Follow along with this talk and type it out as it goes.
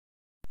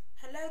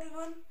Hello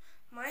everyone,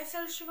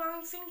 myself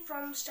Shivang Singh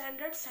from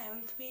Standard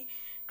 7th B.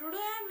 Today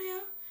I am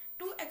here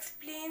to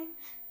explain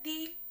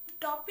the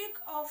topic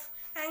of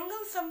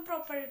angle sum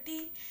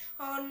property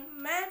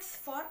on maths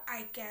for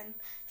ICANN.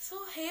 So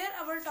here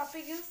our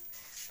topic is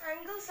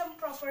angle sum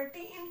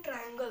property in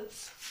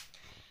triangles.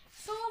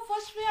 So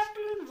first we have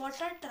to learn what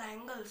are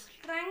triangles.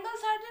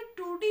 Triangles are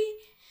the 2D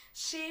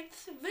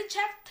shapes which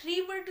have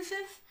 3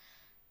 vertices,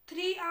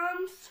 3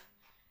 arms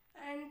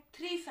and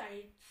 3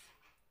 sides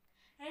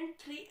and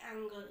 3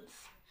 angles.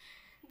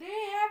 They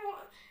have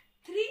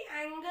 3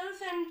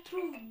 angles, and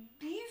through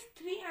these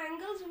 3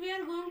 angles we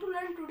are going to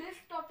learn today's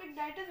topic,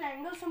 that is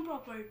angle sum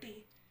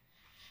property.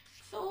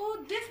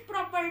 So this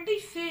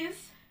property says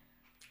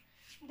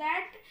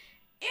that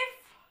if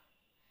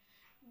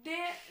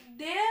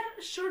there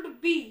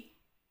should be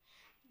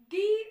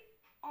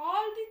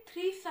all the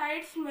 3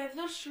 sides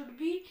measures should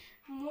be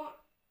more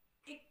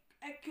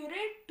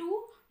accurate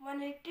to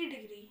 180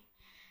 degree.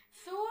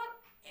 So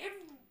if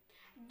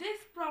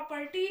this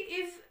property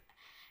is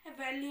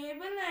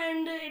valuable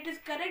and it is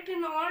correct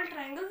in all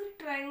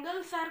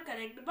triangles are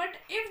correct. But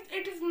if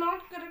it is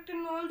not correct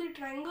in all the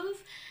triangles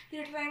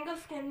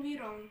can be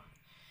wrong.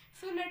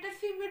 So let us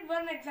see with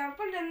one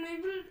example, then we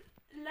will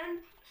learn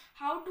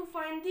how to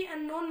find the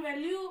unknown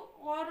value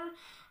or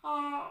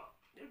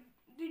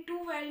the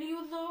two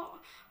values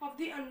of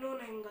the unknown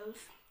angles.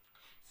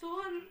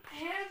 So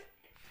here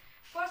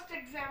first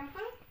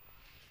example,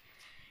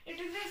 it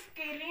is a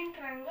scalene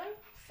triangle.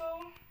 So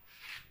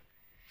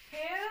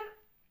here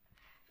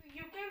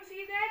you can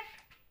see that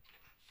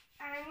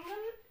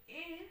angle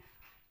A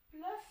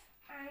plus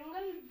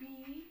angle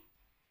B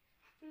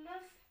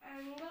plus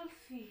angle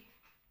C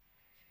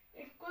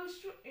equals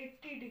to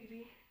 80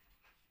 degree.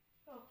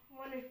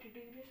 180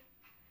 degree.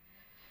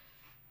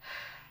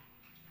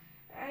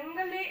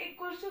 Angle A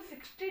equals to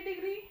 60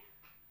 degree.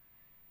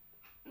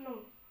 No.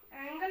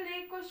 Angle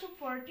A equals to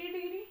 40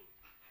 degree.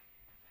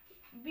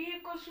 B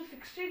equals to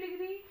 60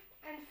 degree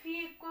and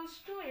C equals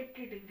to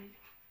 80 degree.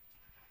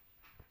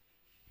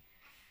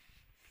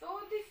 So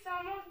the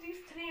sum of these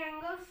 3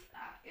 angles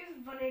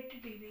is 180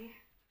 degree.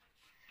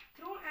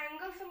 Through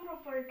angle sum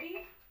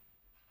property,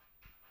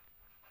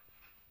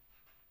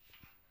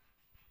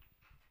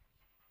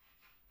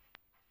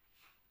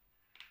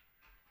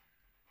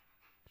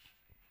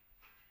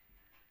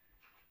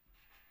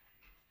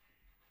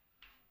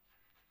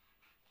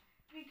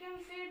 we can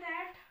say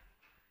that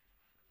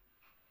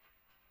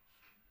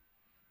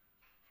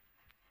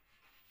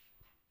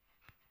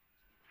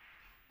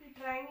the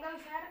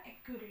triangles are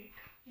accurate.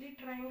 The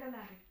triangle is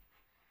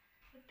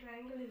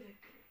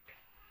accurate.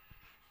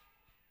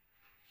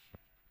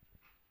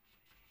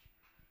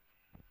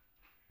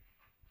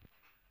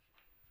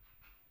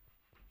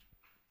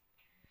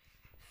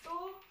 So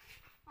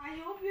I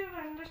hope you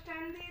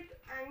understand the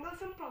angle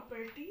sum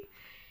property.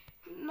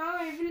 Now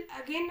I will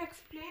again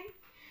explain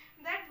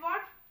that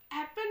what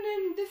happened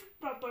in this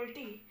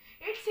property.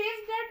 It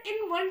says that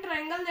in one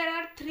triangle there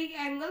are 3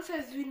 angles,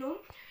 as we know.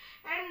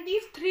 And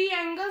these 3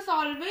 angles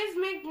always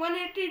make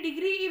 180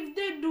 degree. If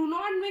they do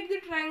not make the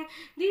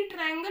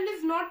triangle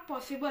is not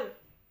possible.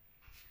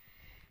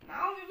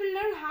 Now we will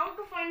learn how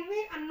to find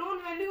the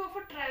unknown value of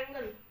a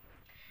triangle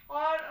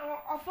or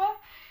of a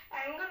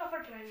angle of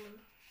a triangle.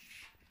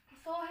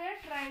 So here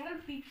triangle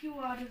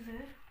PQR is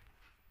there.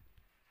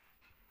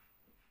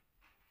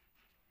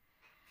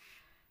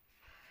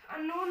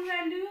 Unknown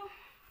value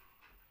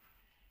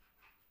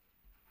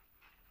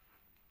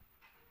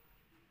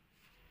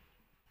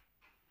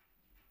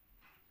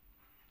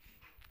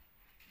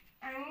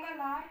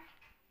angle R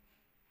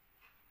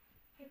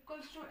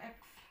equals to X.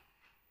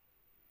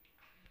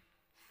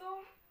 So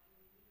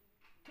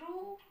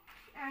through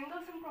angle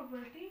sum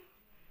property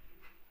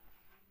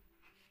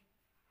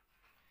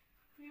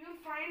we will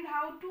find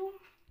how to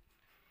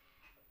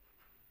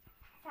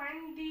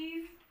find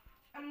these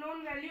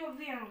unknown value of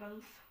the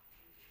angles.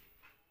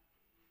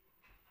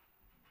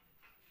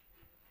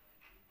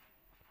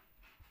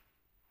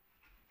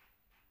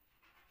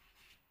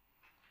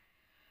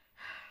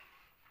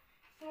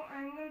 So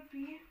angle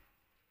P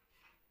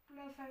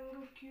plus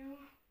angle Q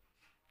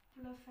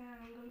plus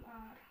angle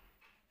R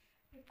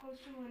equals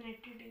to 180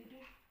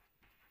 degree,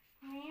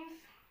 means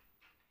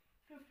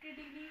 50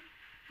 degree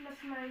plus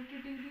 90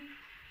 degree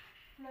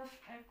plus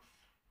X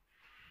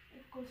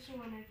equals to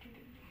 180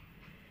 degree.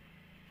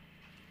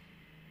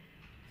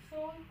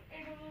 So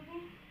it will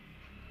be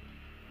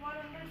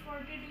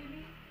 140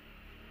 degree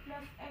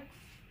plus X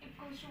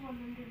equals to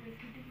 180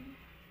 degree.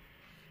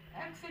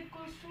 X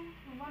equals to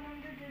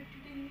 180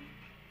 degree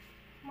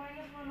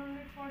minus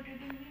 140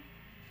 degree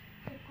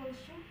equals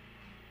to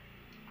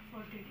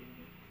 40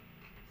 degree.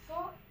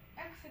 So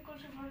X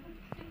equals to 40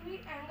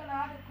 degree, angle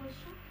R equals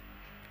to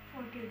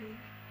 40 degree.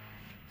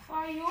 So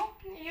I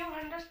hope you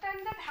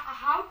understand that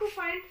how to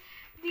find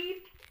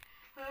the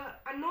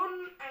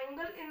unknown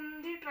angle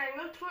in the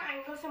triangle through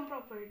angle sum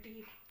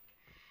property.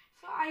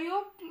 So I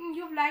hope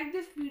you liked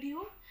this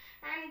video,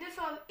 and this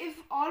is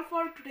all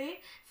for today.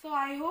 So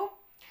I hope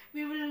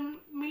we will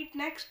meet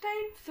next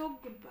time. So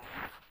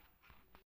goodbye.